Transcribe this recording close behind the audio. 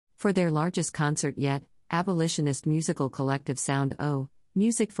For their largest concert yet, abolitionist musical collective Sound O,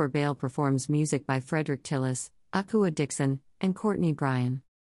 Music for Bail performs music by Frederick Tillis, Akua Dixon, and Courtney Bryan.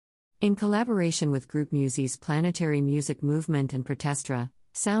 In collaboration with Group Muzi's Planetary Music Movement and Protestra,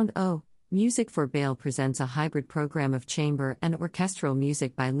 Sound O, Music for Bail presents a hybrid program of chamber and orchestral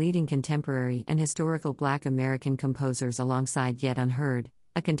music by leading contemporary and historical Black American composers alongside Yet Unheard,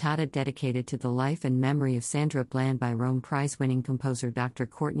 a cantata dedicated to the life and memory of Sandra Bland by Rome Prize-winning composer Dr.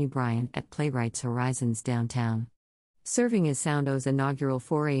 Courtney Bryan at Playwrights Horizons downtown. Serving as Sound O's inaugural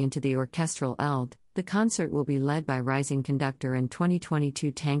foray into the orchestral eld, the concert will be led by rising conductor and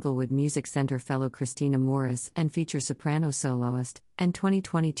 2022 Tanglewood Music Center fellow Christina Morris and feature soprano soloist, and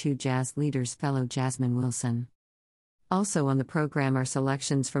 2022 Jazz Leaders fellow Jasmine Wilson. Also on the program are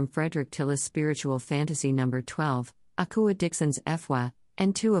selections from Frederick Tillis' Spiritual Fantasy No. 12, Akua Dixon's Efwa,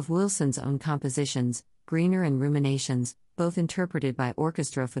 and two of Wilson's own compositions, Greener and Ruminations, both interpreted by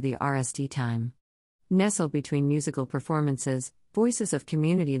orchestra for the RST time. Nestled between musical performances, Voices of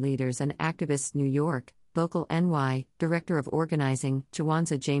Community Leaders and Activists New York, Vocal NY, Director of Organizing,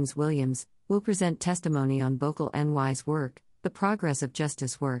 Jawanza James Williams, will present testimony on Vocal NY's work, the progress of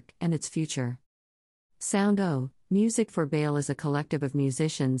justice work, and its future. Sound O, Music for Bail is a collective of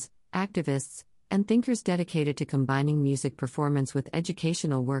musicians, activists, and thinkers dedicated to combining music performance with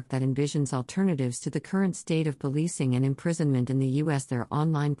educational work that envisions alternatives to the current state of policing and imprisonment in the U.S. Their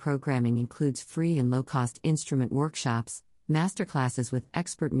online programming includes free and low-cost instrument workshops, masterclasses with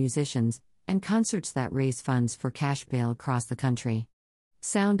expert musicians, and concerts that raise funds for cash bail across the country.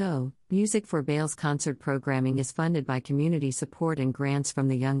 Sound O, Music for Bail's concert programming is funded by community support and grants from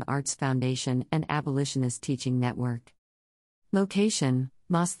the Young Arts Foundation and Abolitionist Teaching Network. Location: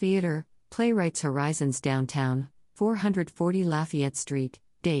 Moss Theater, Playwrights Horizons downtown, 440 Lafayette Street.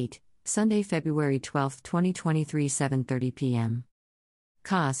 Date: Sunday, February 12, 2023, 7:30 p.m.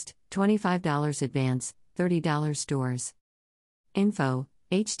 Cost: $25 advance, $30 stores. Info: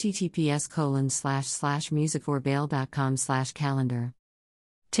 https://musicforbail.com/calendar.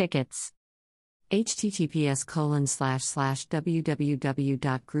 Tickets: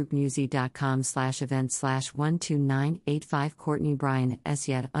 https://www.groupmusi.com/event/12985 Courtney Bryan S.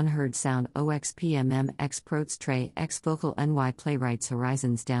 Yet Unheard Sound OXPMM X Protes Trey X Vocal NY Playwrights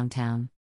Horizons downtown.